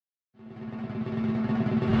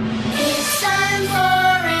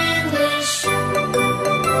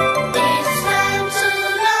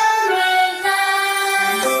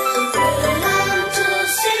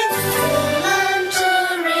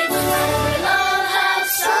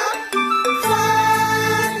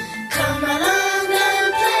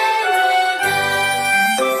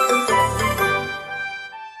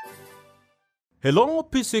Hello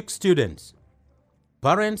P6 students,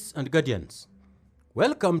 parents and guardians.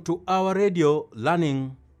 Welcome to our radio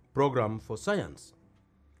learning program for science.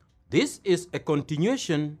 This is a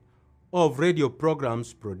continuation of radio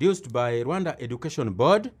programs produced by Rwanda Education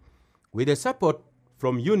Board with the support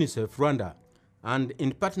from UNICEF Rwanda and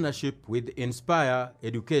in partnership with Inspire,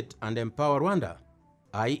 Educate and Empower Rwanda,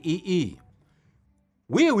 IEE.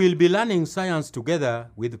 We will be learning science together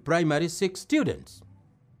with primary 6 students.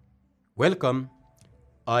 Welcome,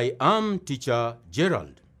 I am teacher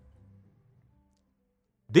Gerard.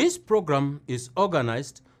 This program is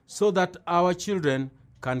organized so that our children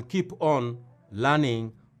can keep on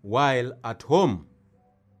learning while at home.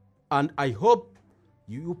 And I hope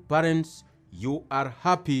you parents, you are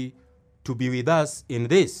happy to be with us in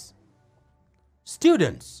this.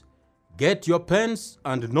 Students, get your pens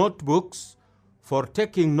and notebooks for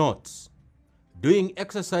taking notes, doing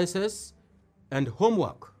exercises and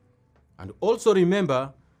homework. And also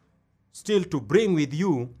remember still to bring with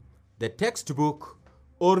you the textbook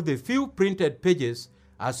or the few printed pages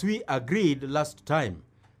as we agreed last time.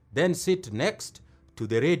 Then sit next to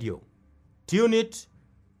the radio. Tune it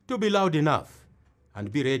to be loud enough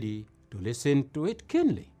and be ready to listen to it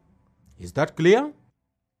keenly. Is that clear?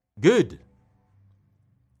 Good.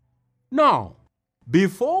 Now,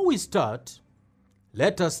 before we start,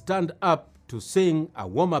 let us stand up to sing a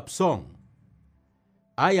warm-up song.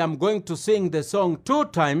 I am going to sing the song 2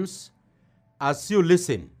 times as you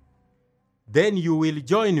listen. Then you will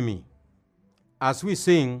join me as we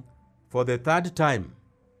sing for the 3rd time.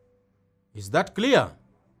 Is that clear?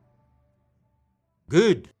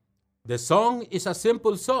 Good. The song is a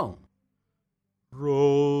simple song.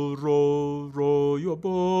 Row, row, row your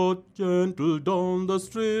boat gentle down the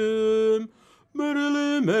stream.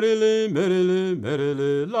 Merrily, merrily, merrily,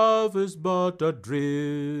 merrily, life is but a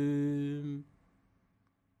dream.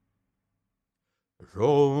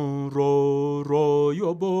 Row, row, row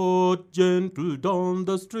your boat gentle down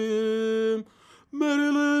the stream.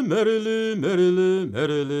 Merrily, merrily, merrily,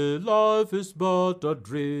 merrily, life is but a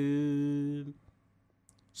dream.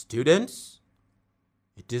 Students,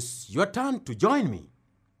 it is your turn to join me.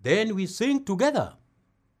 Then we sing together.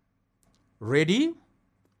 Ready?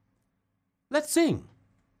 Let's sing.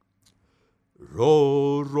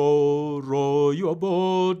 Row, row, row your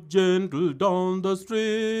boat gentle down the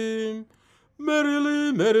stream.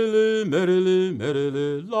 Merrily, merrily, merrily,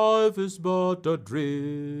 merrily, life is but a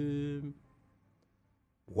dream.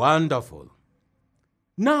 Wonderful.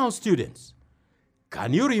 Now, students,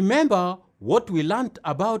 can you remember what we learned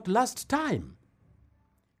about last time?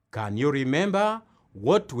 Can you remember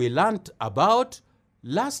what we learned about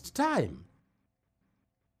last time?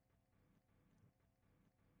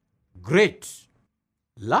 Great.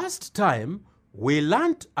 Last time, we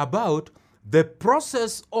learned about the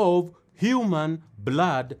process of human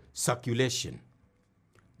blood circulation.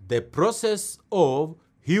 The process of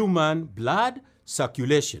human blood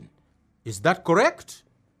circulation. Is that correct?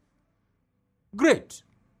 Great.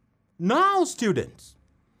 Now, students,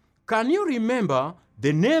 can you remember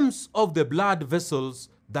the names of the blood vessels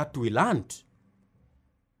that we learned?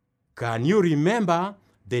 Can you remember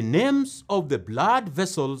the names of the blood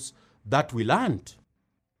vessels that we learned?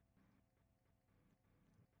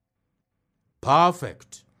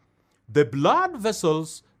 Perfect. The blood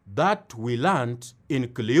vessels that we learned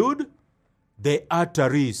include the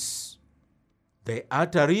arteries. The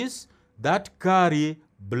arteries that carry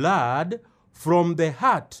blood from the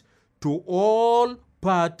heart to all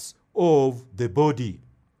parts of the body.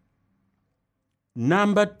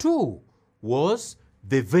 Number 2 was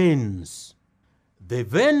the veins. The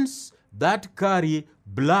veins that carry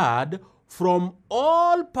blood from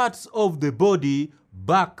all parts of the body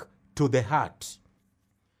back to the heart.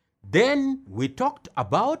 Then we talked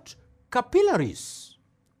about capillaries.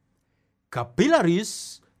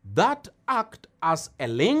 Capillaries that act as a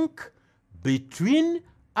link between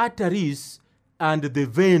arteries and the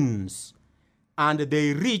veins, and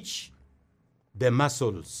they reach the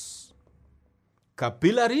muscles.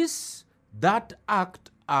 Capillaries that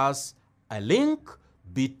act as a link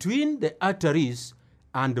between the arteries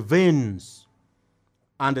and veins,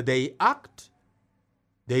 and they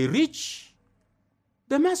reach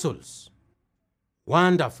the muscles.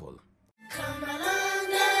 Wonderful. Come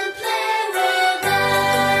along and play with us.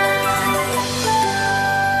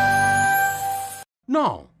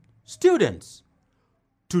 Now, students,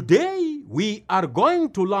 today we are going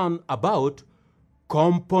to learn about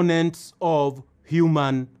components of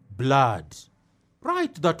human blood.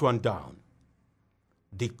 Write that one down.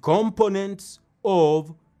 The components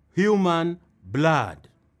of human blood.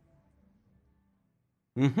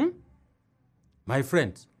 My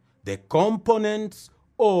friends, the components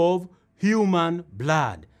of human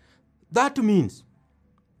blood. That means,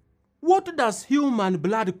 what does human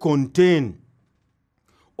blood contain?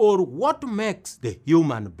 Or what makes the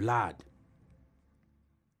human blood?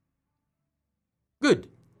 Good.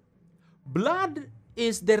 Blood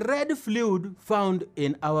is the red fluid found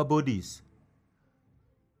in our bodies.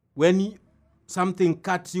 When something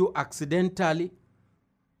cuts you accidentally,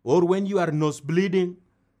 or when you are nosebleeding,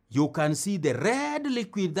 you can see the red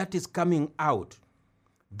liquid that is coming out.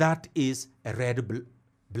 That is a red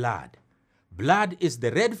blood. Blood is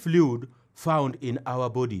the red fluid found in our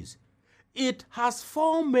bodies. It has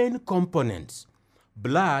 4 main components.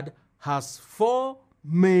 Blood has 4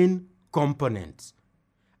 main components.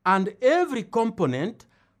 And every component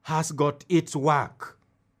has got its work.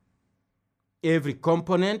 Every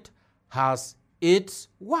component has its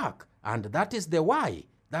work. And that is the why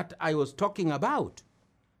that I was talking about.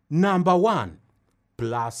 Number 1,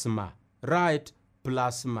 plasma. Right,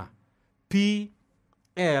 plasma. P-L-A-S-M-A.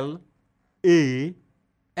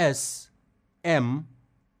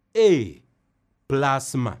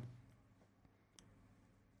 Plasma.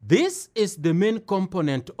 This is the main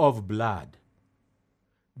component of blood.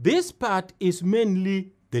 This part is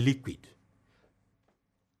mainly the liquid.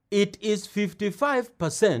 It is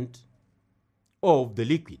 55% of the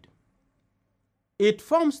liquid. It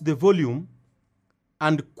forms the volume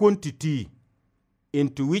and quantity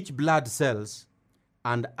into which blood cells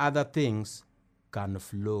and other things can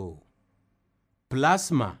flow.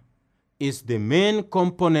 Plasma is the main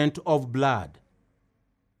component of blood.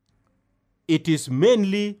 It is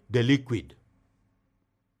mainly the liquid.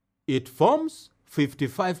 It forms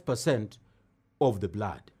 55% of the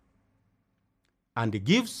blood and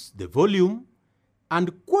gives the volume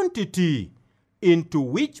and quantity into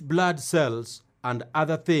which blood cells and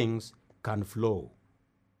other things can flow.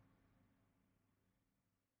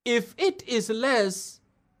 If it is less,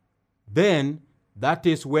 then that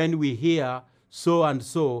is when we hear so and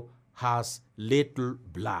so has little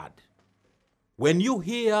blood. When you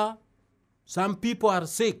hear some people are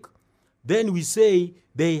sick, then we say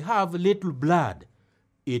they have little blood.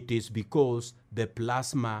 It is because the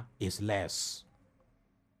plasma is less.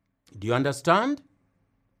 Do you understand?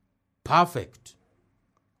 Perfect.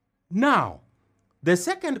 Now, the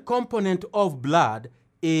second component of blood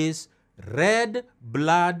is red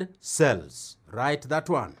blood cells. Write that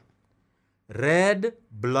one. Red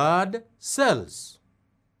blood cells.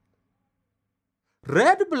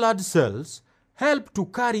 Red blood cells help to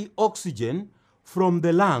carry oxygen from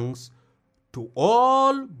the lungs to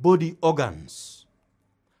all body organs.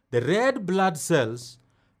 The red blood cells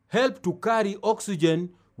help to carry oxygen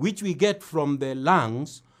which we get from the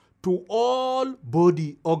lungs to all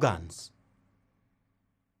body organs.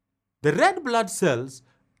 The red blood cells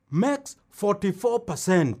makes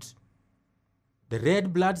 44%. The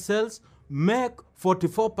red blood cells make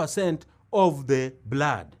 44% of the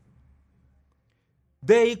blood.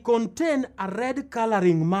 They contain a red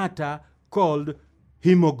coloring matter called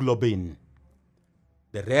hemoglobin.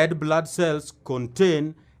 The red blood cells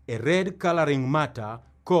contain a red coloring matter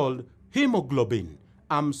called hemoglobin.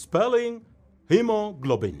 I'm spelling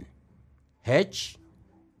hemoglobin.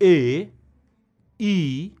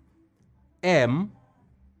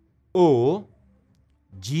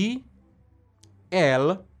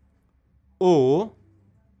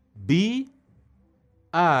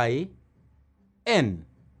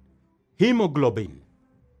 Hemoglobin.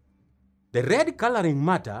 The red coloring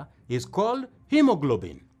matter is called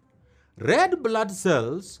hemoglobin. Red blood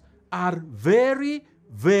cells are very,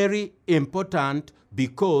 very important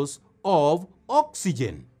because of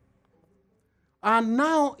oxygen. And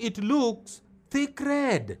now it looks thick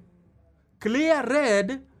red, clear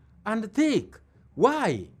red and thick.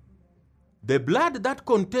 Why? The blood that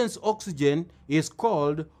contains oxygen is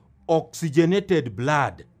called oxygenated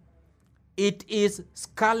blood. It is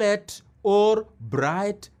scarlet or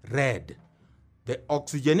bright red. The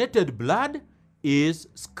oxygenated blood is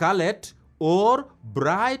scarlet or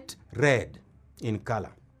bright red in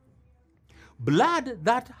color. Blood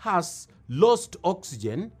that has lost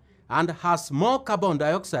oxygen and has more carbon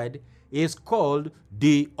dioxide is called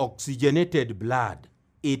deoxygenated blood.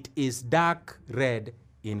 It is dark red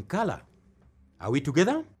in color. Are we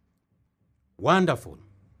together? Wonderful.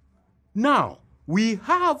 Now, we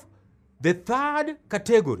have the third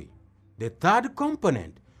category, the third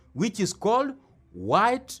component, which is called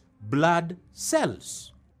white blood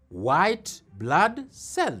cells. White blood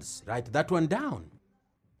cells. Write that one down.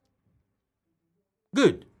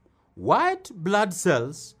 Good. White blood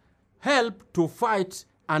cells help to fight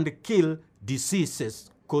and kill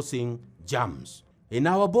diseases causing germs. In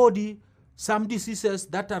our body, some diseases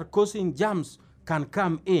that are causing germs can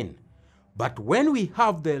come in. But when we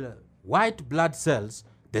have the white blood cells,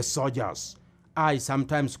 the soldiers, I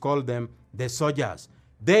sometimes call them the soldiers,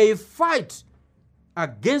 they fight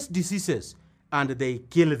against diseases and they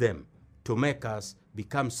kill them to make us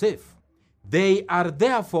become safe. They are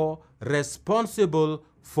therefore responsible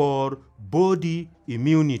for body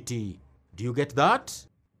immunity. Do you get that?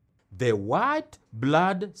 The white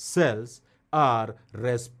blood cells are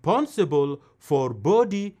responsible for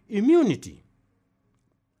body immunity.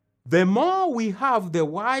 The more we have the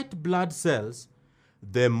white blood cells,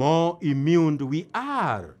 the more immune we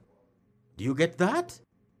are. Do you get that?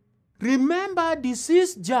 Remember,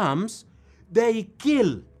 disease germs, they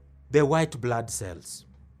kill the white blood cells.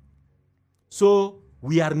 So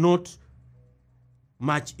we are not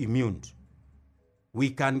much immune. We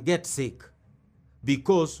can get sick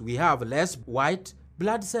because we have less white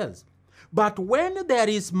blood cells. But when there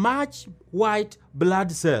is much white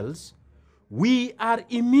blood cells, we are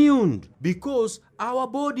immune because our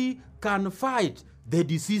body can fight the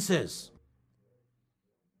diseases.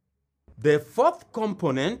 The fourth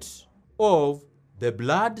component of the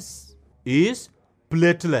blood is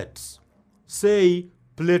platelets. Say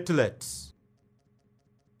platelets.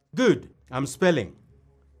 Good. I'm spelling.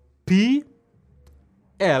 P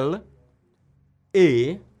L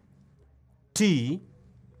A T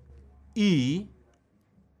E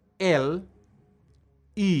L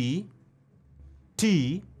E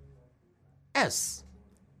T S.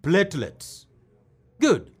 Platelets.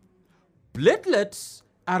 Good. Platelets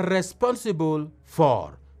are responsible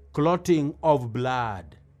for clotting of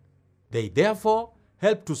blood. They therefore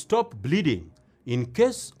help to stop bleeding in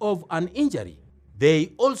case of an injury.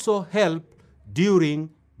 They also help during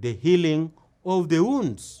the healing of the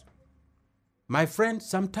wounds. My friend,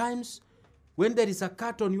 sometimes when there is a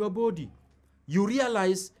cut on your body, you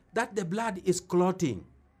realize that the blood is clotting.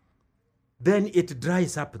 Then it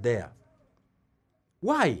dries up there.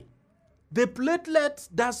 Why? The platelet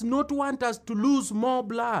does not want us to lose more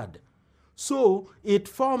blood. So it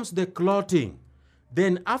forms the clotting.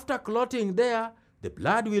 Then after clotting there, the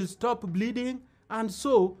blood will stop bleeding, and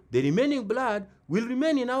so the remaining blood will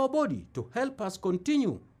remain in our body to help us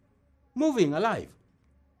continue moving alive.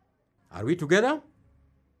 Are we together?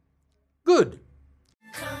 Good.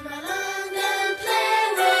 Come along and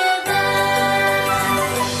play with us.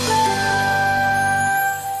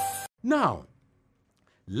 Now,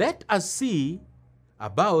 let us see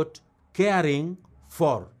about caring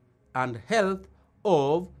for and health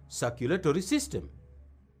of circulatory system.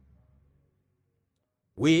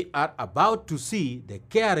 We are about to see the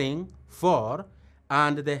caring for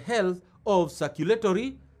and the health of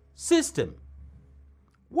circulatory system.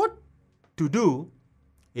 What to do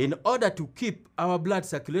in order to keep our blood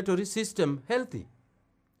circulatory system healthy?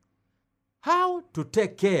 How to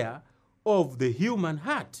take care of the human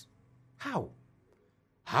heart? How?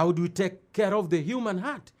 How do we take care of the human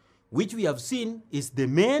heart, which we have seen is the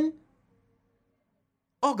main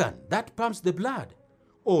organ that pumps the blood?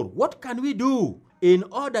 Or what can we do in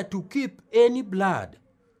order to keep any blood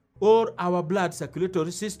or our blood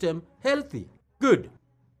circulatory system healthy? Good.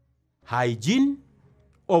 Hygiene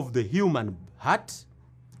of the human heart,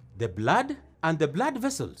 the blood, and the blood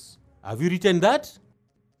vessels. Have you written that?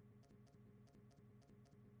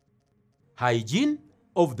 Hygiene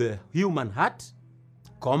of the human heart,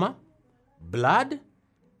 comma, blood,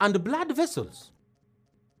 and blood vessels.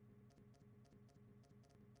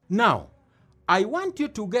 Now, I want you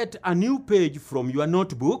to get a new page from your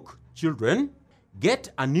notebook. Children, get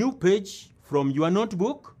a new page from your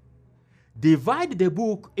notebook. Divide the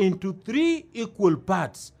book into 3 equal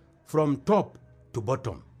parts from top to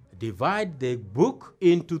bottom. Divide the book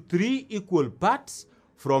into 3 equal parts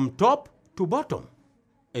from top to bottom.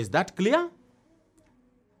 Is that clear?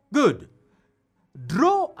 Good.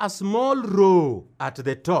 Draw a small row at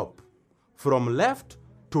the top from left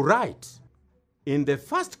to right. In the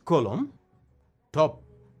first column, top,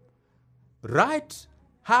 write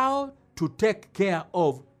how to take care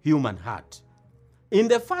of human heart. In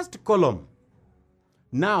the first column,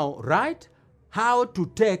 now write how to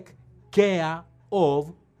take care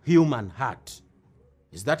of human heart.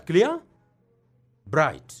 Is that clear?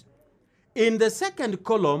 Bright. In the second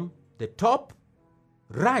column, the top,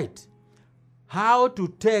 write how to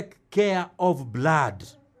take care of blood.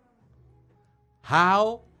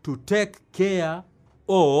 How to take care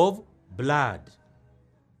of blood.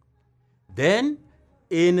 Then,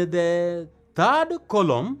 in the third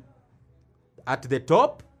column, at the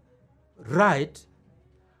top, write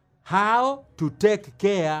how to take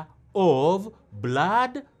care of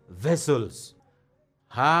blood vessels.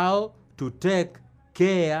 How to take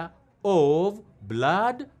care of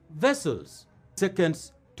blood vessels.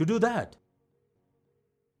 Seconds to do that.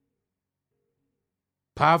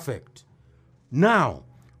 Perfect. Now,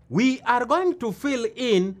 we are going to fill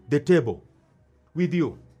in the table with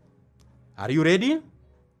you. Are you ready?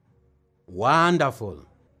 Wonderful.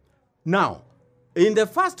 Now, in the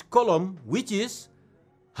first column, which is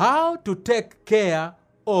how to take care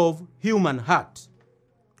of human heart,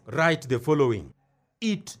 write the following.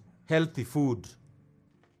 Eat healthy food.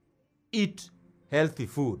 Eat healthy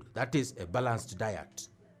food. That is a balanced diet.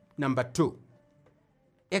 Number 2,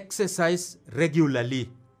 exercise regularly.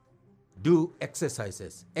 Do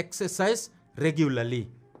exercises. Exercise regularly.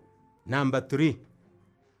 Number 3,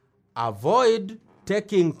 avoid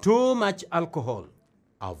taking too much alcohol.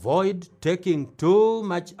 Avoid taking too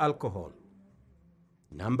much alcohol.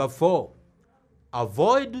 Number 4,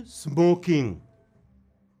 avoid smoking.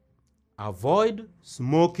 Avoid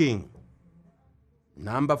smoking.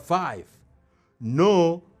 Number 5,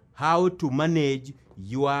 know how to manage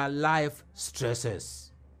your life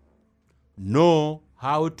stresses. Know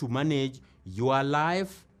how to manage your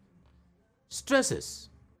life stresses.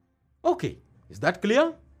 Okay, is that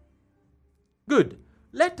clear? Good.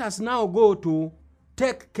 Let us now go to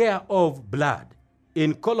take care of blood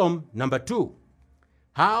in column number 2.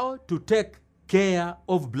 How to take care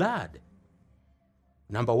of blood.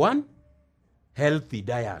 Number 1, healthy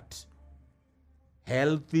diet.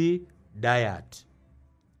 Healthy diet.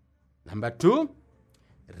 Number 2,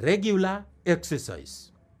 regular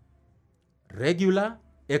exercise. Regular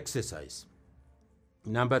exercise.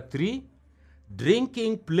 Number 3,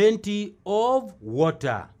 drinking plenty of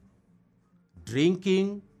water.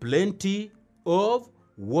 Drinking plenty of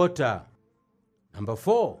water. Number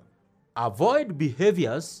 4, avoid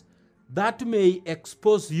behaviors that may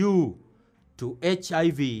expose you to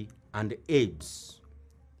HIV and AIDS.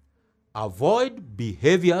 Avoid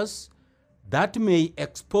behaviors that may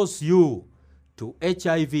expose you to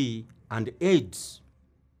HIV and AIDS.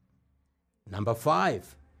 Number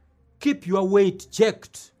 5, keep your weight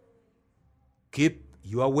checked. Keep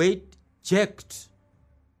your weight checked.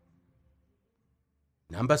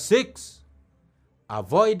 Number 6,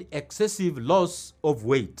 avoid excessive loss of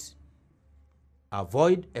weight.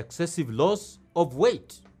 Avoid excessive loss of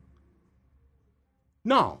weight.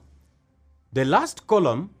 Now, the last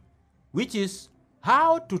column, which is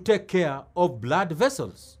how to take care of blood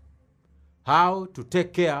vessels. How to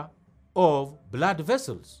take care of blood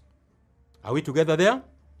vessels. Are we together there?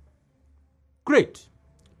 Great.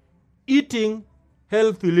 Eating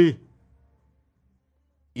healthily.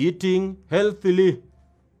 Eating healthily.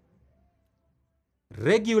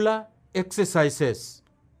 Regular exercises.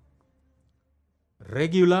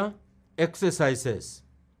 Regular exercises.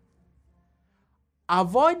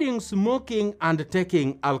 Avoiding smoking and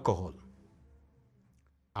taking alcohol.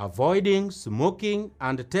 Avoiding smoking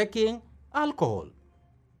and taking alcohol.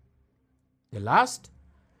 The last,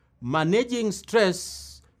 managing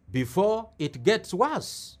stress before it gets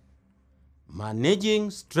worse. Managing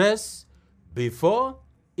stress before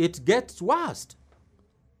it gets worse.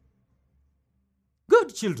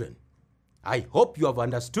 Good children. I hope you have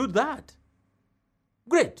understood that.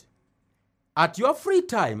 Great. At your free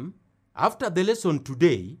time, after the lesson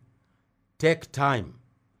today, take time.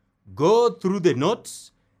 Go through the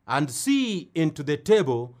notes and see into the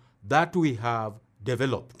table that we have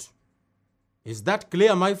developed. Is that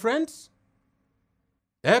clear, my friends?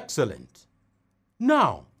 Excellent.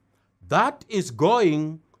 Now, that is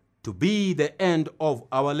going to be the end of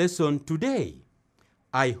our lesson today.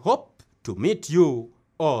 I hope to meet you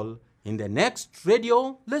all in the next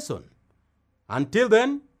radio lesson. Until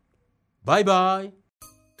then, bye-bye.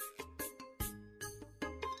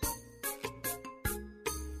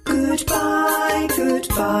 Goodbye,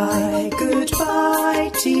 goodbye,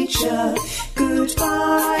 goodbye, teacher.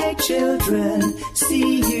 Goodbye, children.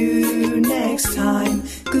 See you next time.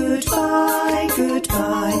 Goodbye,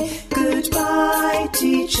 goodbye, goodbye,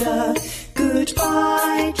 teacher.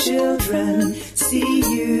 Goodbye, children. See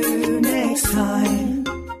you